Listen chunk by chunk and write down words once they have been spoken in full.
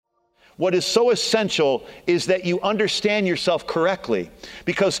What is so essential is that you understand yourself correctly,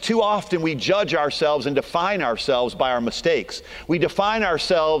 because too often we judge ourselves and define ourselves by our mistakes. We define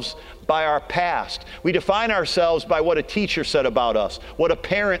ourselves by our past. We define ourselves by what a teacher said about us, what a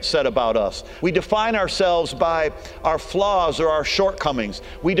parent said about us. We define ourselves by our flaws or our shortcomings.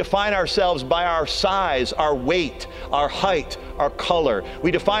 We define ourselves by our size, our weight, our height, our color.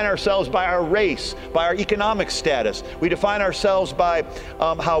 We define ourselves by our race, by our economic status. We define ourselves by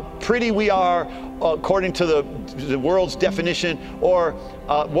how pretty we are according to the world's definition, or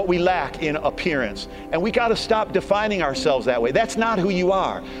what we lack in appearance. And we got to stop defining ourselves that way. That's not who you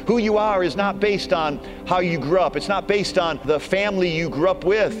are. Who you are is not based on how you grew up. It's not based on the family you grew up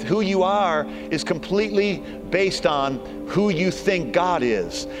with. Who you are is completely based on who you think God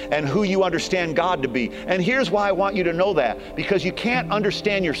is and who you understand God to be. And here's why I want you to know that, because you can't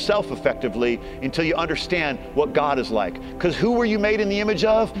understand yourself effectively until you understand what God is like. Because who were you made in the image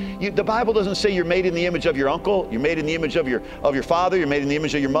of? The Bible doesn't say you're made in the image of your uncle, you're made in the image of your father, you're made in the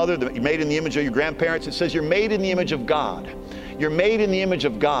image of your mother, you're made in the image of your grandparents. It says you're made in the image of God. You're made in the image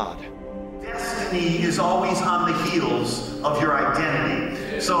of God. Destiny is always on the heels of your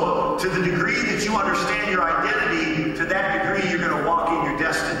identity. So to the degree that you understand your identity, to that degree you're going to walk in your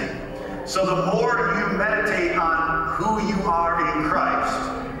destiny. So the more you meditate on who you are in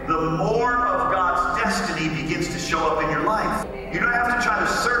Christ, the more of God's destiny begins to show up in your life. You don't have to try to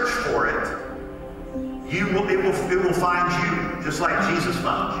search for it. It will find you, just like Jesus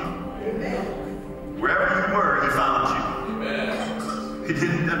found you. Amen. Wherever you were, he found you. Amen. It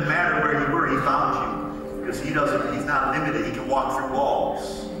doesn't matter where you were, he found you. Because he's not limited. He can walk through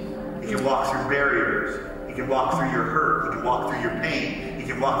walls. He can walk through barriers. He can walk through your hurt. He can walk through your pain. He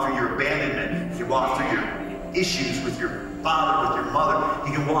can walk through your abandonment. He can walk through your issues with your father, with your mother.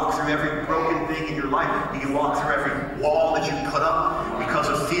 He can walk through every broken thing in your life. He can walk through every wall that you put up because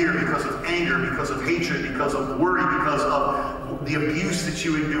of fear, because of anger, because of hatred, because of worry, because of the abuse that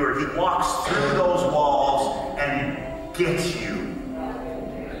you endure. He walks through those walls and gets you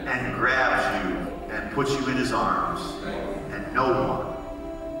and grabs you and puts you in his arms. And no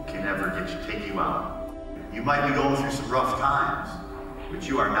one can ever take you out. You might be going through some rough times, but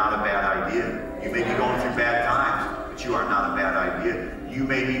you are not a bad idea. You may be going through bad times, but you are not a bad idea. You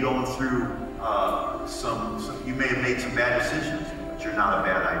may be going through you may have made some bad decisions, but you're not a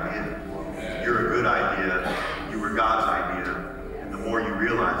bad idea. You're a good idea. You were God's idea. And the more you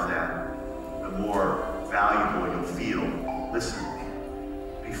realize that, the more valuable you'll feel. Listen,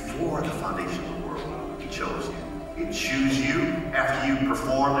 before the foundation of the world, he chose you. He didn't choose you after you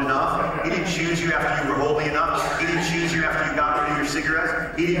performed enough. He didn't choose you after you were holy enough. He didn't choose you after you got rid of your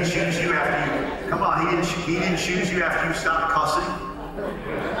cigarettes. He didn't choose you after you, come on, he didn't choose you after you stopped cussing.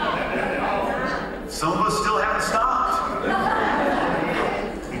 Some of us still haven't stopped.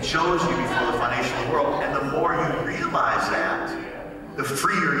 He chose you before the foundation of the world. And the more you realize that, the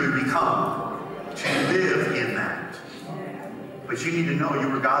freer you become to live in that. But you need to know you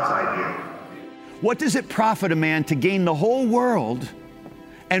were God's idea. What does it profit a man to gain the whole world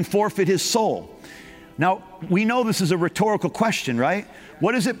and forfeit his soul? Now, we know this is a rhetorical question, right?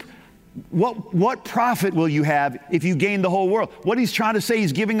 What profit will you have if you gain the whole world? What he's trying to say,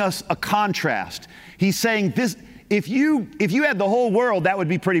 he's giving us a contrast. He's saying this, if you had the whole world, that would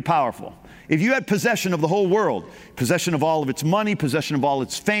be pretty powerful. If you had possession of the whole world, possession of all of its money, possession of all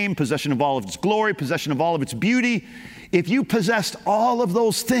its fame, possession of all of its glory, possession of all of its beauty, if you possessed all of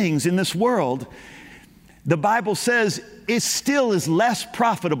those things in this world, the Bible says it still is less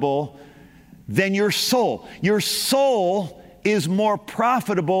profitable than your soul. Your soul is more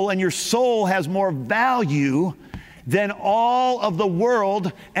profitable and your soul has more value than all of the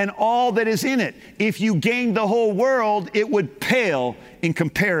world and all that is in it. If you gained the whole world, it would pale in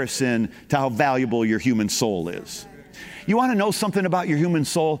comparison to how valuable your human soul is. You want to know something about your human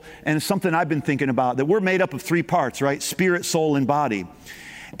soul? And it's something I've been thinking about, that we're made up of three parts, right? Spirit, soul, and body.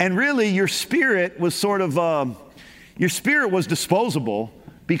 And really, your spirit was your spirit was disposable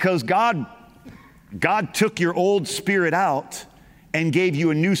because God took your old spirit out and gave you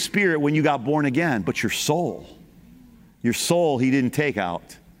a new spirit when you got born again. But your soul, he didn't take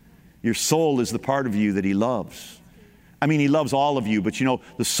out. Your soul is the part of you that he loves. I mean, he loves all of you, but you know,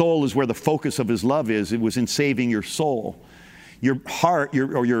 the soul is where the focus of his love is. It was in saving your soul. Your heart,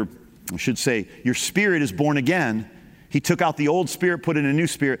 your spirit is born again. He took out the old spirit, put in a new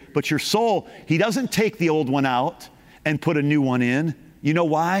spirit. But your soul, he doesn't take the old one out and put a new one in. You know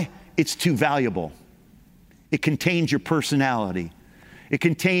why? It's too valuable. It contains your personality. It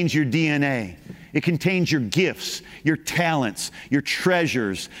contains your DNA. It contains your gifts, your talents, your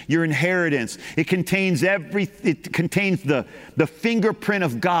treasures, your inheritance. It contains the fingerprint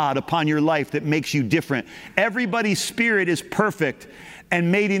of God upon your life that makes you different. Everybody's spirit is perfect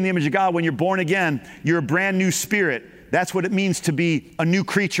and made in the image of God. When you're born again, you're a brand new spirit. That's what it means to be a new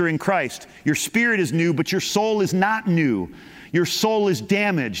creature in Christ. Your spirit is new, but your soul is not new. Your soul is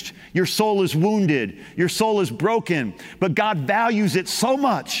damaged. Your soul is wounded. Your soul is broken. But God values it so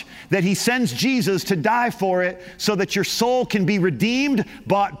much that He sends Jesus to die for it so that your soul can be redeemed,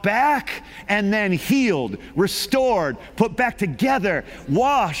 bought back, and then healed, restored, put back together,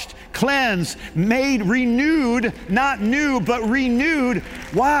 washed, cleansed, made renewed, not new, but renewed.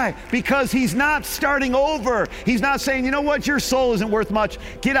 Why? Because He's not starting over. He's not saying, you know what, your soul isn't worth much.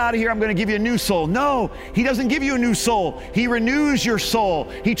 Get out of here. I'm going to give you a new soul. No, He doesn't give you a new soul. He renews your soul.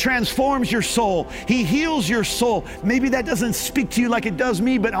 He transforms your soul. He heals your soul. Maybe that doesn't speak to you like it does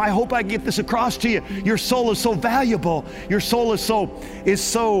me, but I hope I get this across to you. Your soul is so valuable. Your soul is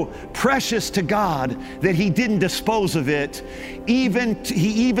so precious to God that He didn't dispose of it. He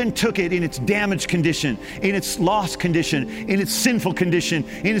even took it in its damaged condition, in its lost condition, in its sinful condition,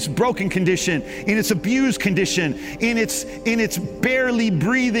 in its broken condition, in its abused condition, in its barely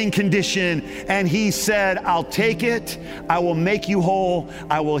breathing condition. And He said, I'll take it. I will make you whole.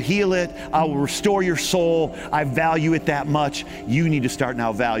 I will heal it. I will restore your soul. I value it that much. You need to start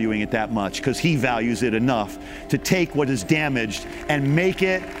now valuing it that much, because He values it enough to take what is damaged and make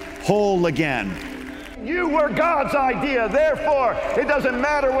it whole again. You were God's idea. Therefore, it doesn't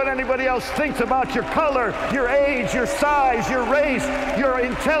matter what anybody else thinks about your color, your age, your size, your race, your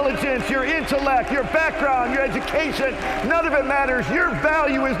intelligence, your intellect, your background, your education. None of it matters. Your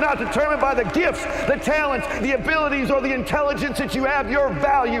value is not determined by the gifts, the talents, the abilities, or the intelligence that you have. Your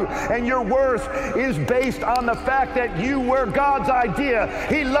value and your worth is based on the fact that you were God's idea.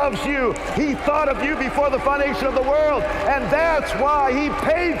 He loves you. He thought of you before the foundation of the world. And that's why He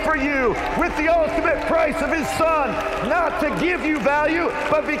paid for you with the ultimate price of His Son, not to give you value,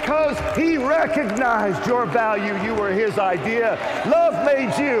 but because He recognized your value. You were His idea. Love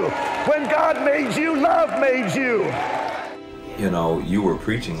made you. When God made you, love made you. You know, you were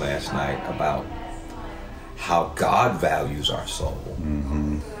preaching last night about how God values our soul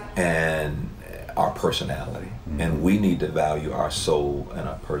and our personality. And we need to value our soul and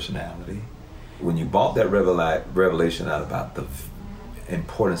our personality. When you brought that revelation out about the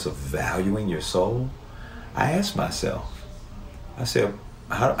importance of valuing your soul, I asked myself, I said,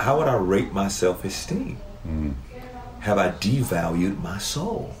 how would I rate my self-esteem? Have I devalued my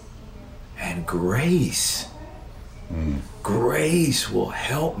soul? And grace will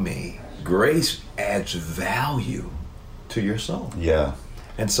help me. Grace adds value to your soul. Yeah.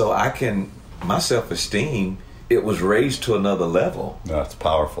 And so my self-esteem, it was raised to another level. That's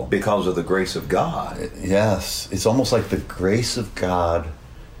powerful. Because of the grace of God. Yes. It's almost like the grace of God.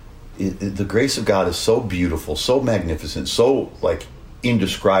 The grace of God is so beautiful, so magnificent, so like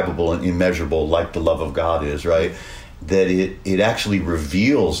indescribable and immeasurable, like the love of God is, right? That it actually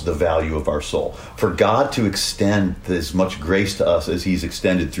reveals the value of our soul. For God to extend as much grace to us as He's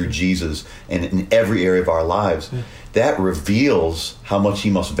extended through Jesus and in every area of our lives, that reveals how much He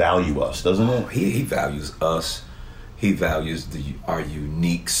must value us, doesn't it? He values us. He values our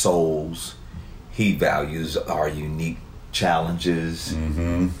unique souls. He values our unique challenges.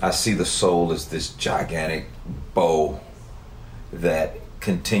 I see the soul as this gigantic bow that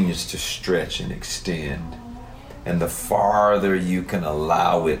continues to stretch and extend. And the farther you can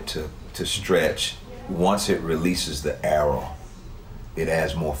allow it to stretch, once it releases the arrow, it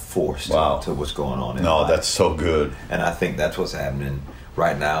adds more force to what's going on in life. That's so good. And I think that's what's happening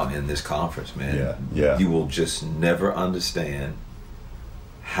right now in this conference, man. Yeah. You will just never understand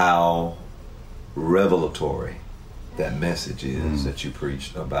how revelatory that message is that you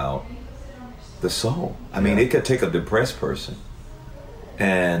preached about the soul. I mean, it could take a depressed person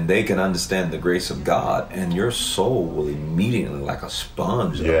and they can understand the grace of God, and your soul will immediately, like a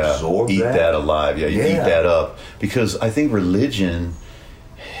sponge, absorb eat that alive. You eat that up. Because I think religion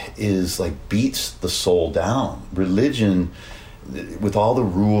is like beats the soul down. Religion, with all the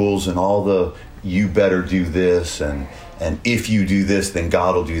rules and all the you better do this and if you do this, then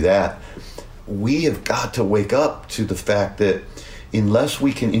God will do that. We have got to wake up to the fact that unless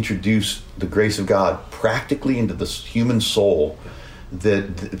we can introduce the grace of God practically into the human soul,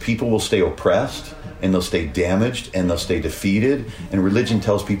 that people will stay oppressed and they'll stay damaged and they'll stay defeated. And religion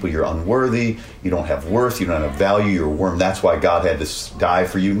tells people you're unworthy, you don't have worth, you don't have value, you're a worm. That's why God had to die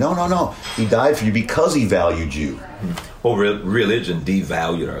for you. No. He died for you because He valued you. Well, religion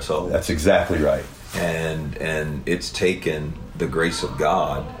devalued our soul. That's exactly right. And it's taken the grace of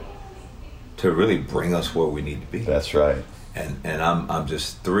God to really bring us where we need to be. That's right. And I'm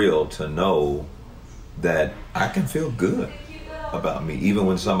just thrilled to know that I can feel good about me, even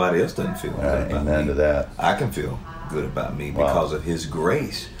when somebody else doesn't feel good about Amen me. to that. I can feel good about me Wow. because of His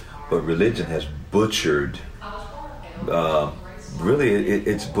grace. But religion has butchered,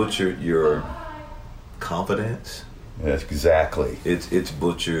 it's butchered your confidence. Yes, exactly. It's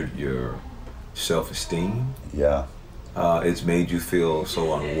butchered your self-esteem. Yeah. It's made you feel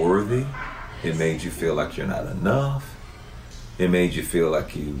so unworthy. It made you feel like you're not enough. It made you feel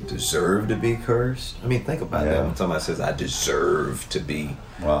like you deserve to be cursed. I mean, think about that. When somebody says, I deserve to be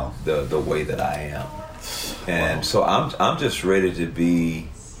the way that I am. And so I'm just ready to be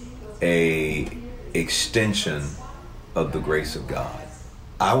a extension of the grace of God.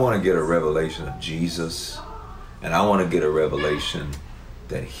 I want to get a revelation of Jesus, and I want to get a revelation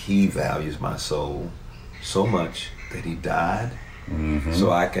that He values my soul so much that He died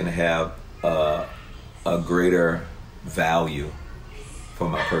so I can have a greater value for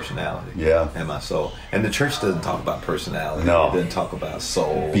my personality and my soul. And the church doesn't talk about personality. No. It doesn't talk about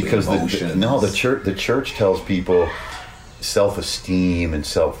soul, Because emotions. the church tells people self-esteem and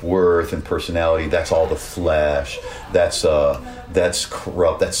self-worth and personality, that's all the flesh. That's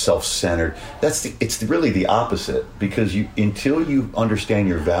corrupt. That's self-centered. It's really the opposite, because until you understand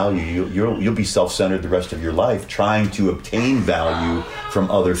your value, you'll be self-centered the rest of your life, trying to obtain value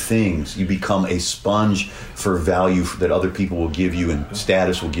from other things. You become a sponge for value that other people will give you and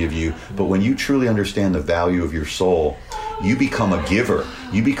status will give you. But when you truly understand the value of your soul, you become a giver.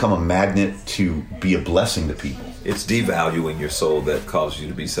 You become a magnet to be a blessing to people. It's devaluing your soul that causes you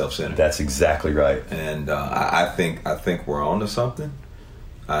to be self-centered. That's exactly right. And I think we're on to something.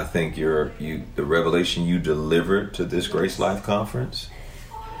 I think the revelation you delivered to this Grace Life Conference,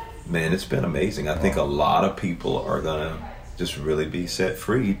 man, it's been amazing. I think a lot of people are gonna just really be set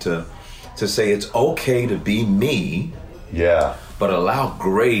free to say it's okay to be me. Yeah. But allow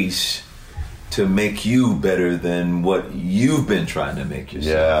grace to make you better than what you've been trying to make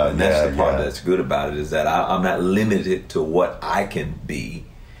yourself. Yeah, and that's the part that's good about it, is that I'm not limited to what I can be.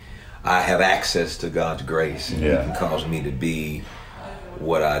 I have access to God's grace, and He can cause me to be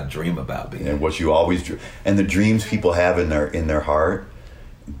what I dream about being. And what you always dream. And the dreams people have in their heart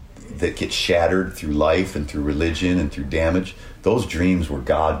that get shattered through life and through religion and through damage, those dreams were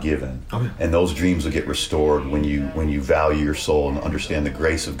God-given. Oh, yeah. And those dreams will get restored when you value your soul and understand the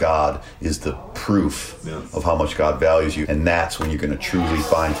grace of God is the proof of how much God values you. And that's when you're going to truly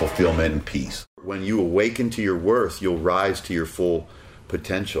find fulfillment and peace. When you awaken to your worth, you'll rise to your full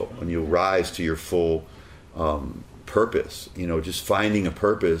potential, and you'll rise to your full purpose. Just finding a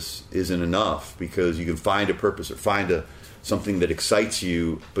purpose isn't enough, because you can find a purpose or find something that excites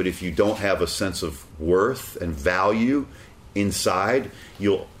you, but if you don't have a sense of worth and value inside,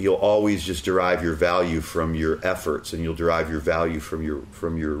 you'll always just derive your value from your efforts, and you'll derive your value from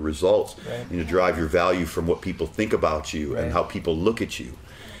your results, and you'll derive your value from what people think about you and how people look at you,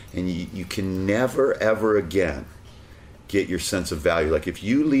 and you can never ever again get your sense of value. Like if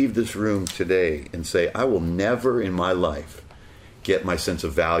you leave this room today and say, I will never in my life get my sense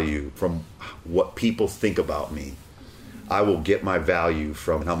of value from what people think about me, I will get my value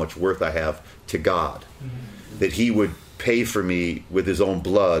from how much worth I have to God. That He would pay for me with His own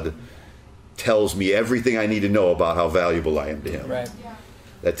blood tells me everything I need to know about how valuable I am to Him. Right.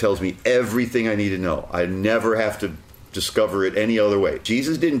 That tells me everything I need to know. I never have to discover it any other way.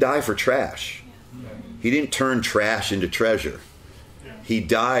 Jesus didn't die for trash. He didn't turn trash into treasure. He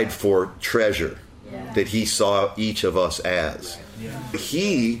died for treasure that He saw each of us as.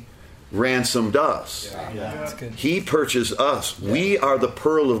 He ransomed us. That's good. He purchased us. We are the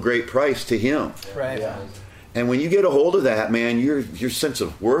pearl of great price to Him. Right. And when you get a hold of that, man, your sense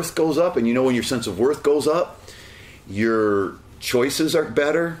of worth goes up. And when your sense of worth goes up, your choices are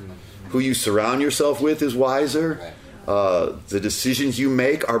better. Who you surround yourself with is wiser. The decisions you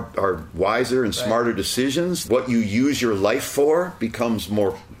make are wiser and smarter decisions. What you use your life for becomes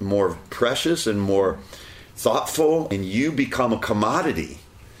more precious and more thoughtful. And you become a commodity.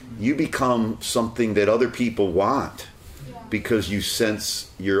 You become something that other people want, because you sense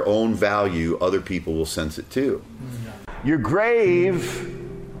your own value. Other people will sense it too. Your grave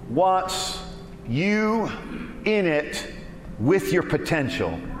wants you in it with your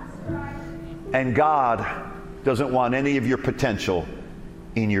potential, and God doesn't want any of your potential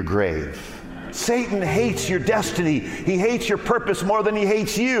in your grave. Satan hates your destiny. He hates your purpose more than he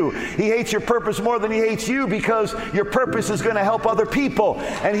hates you. He hates your purpose more than he hates you because your purpose is going to help other people.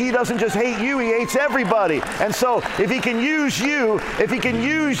 And he doesn't just hate you, he hates everybody. And so if he can use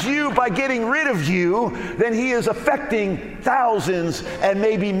you by getting rid of you, then he is affecting thousands and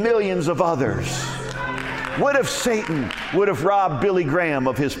maybe millions of others. What if Satan would have robbed Billy Graham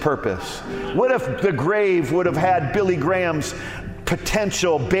of his purpose? What if the grave would have had Billy Graham's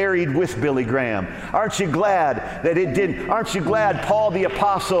potential buried with Billy Graham? Aren't you glad that it didn't? Aren't you glad Paul the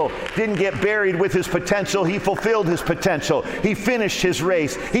Apostle didn't get buried with his potential? He fulfilled his potential. He finished his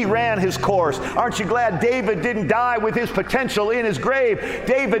race. He ran his course. Aren't you glad David didn't die with his potential in his grave?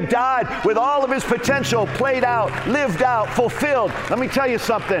 David died with all of his potential played out, lived out, fulfilled. Let me tell you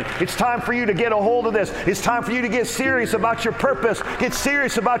something. It's time for you to get a hold of this. It's time for you to get serious about your purpose. Get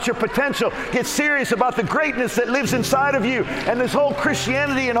serious about your potential. Get serious about the greatness that lives inside of you. And this whole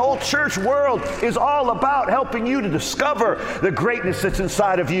Christianity and whole church world is all about helping you to discover the greatness that's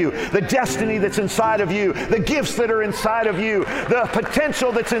inside of you, the destiny that's inside of you, the gifts that are inside of you, the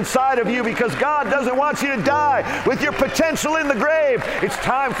potential that's inside of you, because God doesn't want you to die with your potential in the grave. It's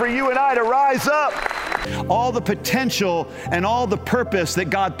time for you and I to rise up. All the potential and all the purpose that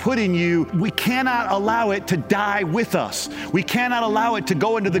God put in you, we cannot allow it to die with us. We cannot allow it to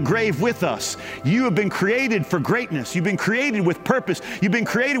go into the grave with us. You have been created for greatness. You've been created with purpose. You've been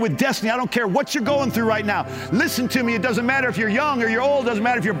created with destiny. I don't care what you're going through right now. Listen to me. It doesn't matter if you're young or you're old. It doesn't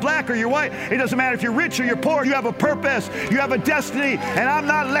matter if you're black or you're white. It doesn't matter if you're rich or you're poor. You have a purpose. You have a destiny. And I'm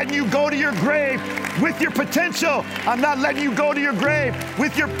not letting you go to your grave with your potential. I'm not letting you go to your grave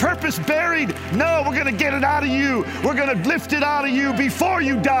with your purpose buried. No, we're going to get it out of you. We're going to lift it out of you before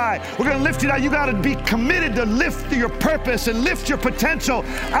you die. We're going to lift it out. You got to be committed to lift your purpose and lift your potential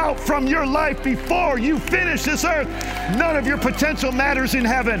out from your life before you finish this earth. None of your potential matters in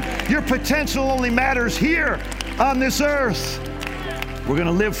heaven. Your potential only matters here on this earth. We're going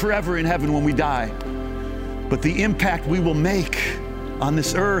to live forever in heaven when we die. But the impact we will make on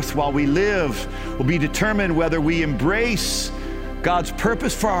this earth while we live will be determined whether we embrace God's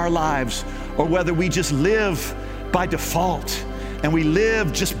purpose for our lives or whether we just live by default and we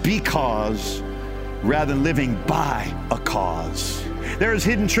live just because rather than living by a cause. There is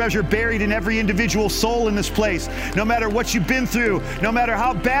hidden treasure buried in every individual soul in this place. No matter what you've been through, no matter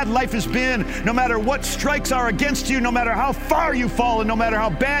how bad life has been, no matter what strikes are against you, no matter how far you've fallen, no matter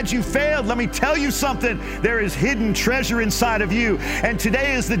how bad you failed, let me tell you something. There is hidden treasure inside of you. And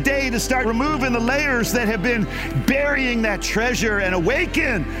today is the day to start removing the layers that have been burying that treasure and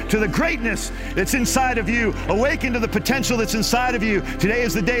awaken to the greatness that's inside of you. Awaken to the potential that's inside of you. Today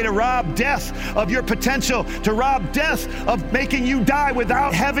is the day to rob death of your potential, to rob death of making you die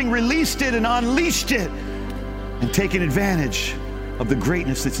without having released it and unleashed it and taken advantage of the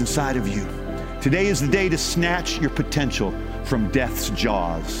greatness that's inside of you. Today is the day to snatch your potential from death's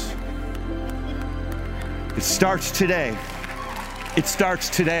jaws. It starts today. It starts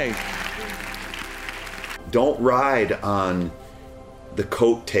today. Don't ride on the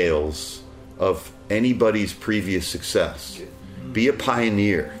coattails of anybody's previous success. Be a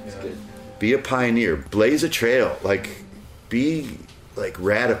pioneer. Be a pioneer. Blaze a trail. Be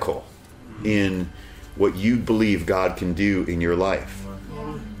radical in what you believe God can do in your life.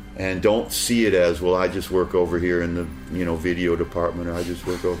 And don't see it as, well, I just work over here in the video department, or I just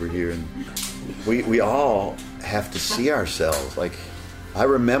work over here. And we all have to see ourselves. Like, I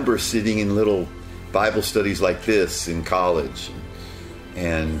remember sitting in little Bible studies like this in college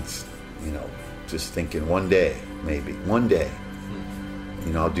and just thinking one day,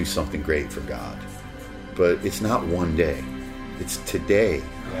 I'll do something great for God. But it's not one day. It's today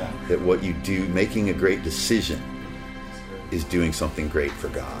that what you do, making a great decision, is doing something great for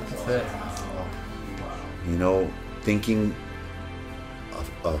God. Thinking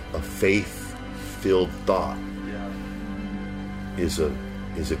a faith-filled thought is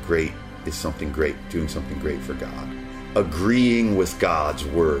something great, doing something great for God. Agreeing with God's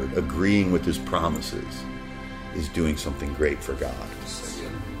word, agreeing with his promises, is doing something great for God.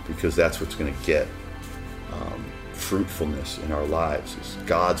 Because that's what's going to get fruitfulness in our lives, is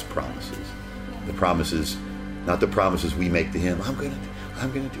God's promises. The promises, not the promises we make to him. I'm going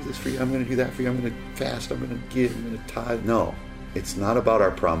to do this for you. I'm going to do that for you. I'm going to fast. I'm going to give. I'm going to tithe. No, it's not about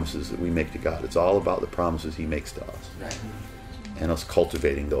our promises that we make to God. It's all about the promises he makes to us. Right. And us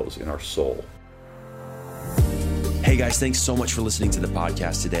cultivating those in our soul. Hey guys, thanks so much for listening to the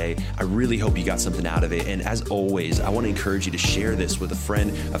podcast today. I really hope you got something out of it. And as always, I want to encourage you to share this with a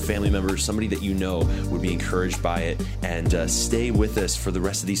friend, a family member, somebody that you know would be encouraged by it. And stay with us for the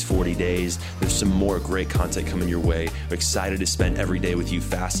rest of these 40 days. There's some more great content coming your way. We're excited to spend every day with you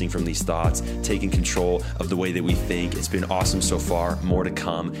fasting from these thoughts, taking control of the way that we think. It's been awesome so far. More to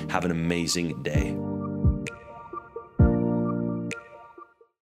come. Have an amazing day.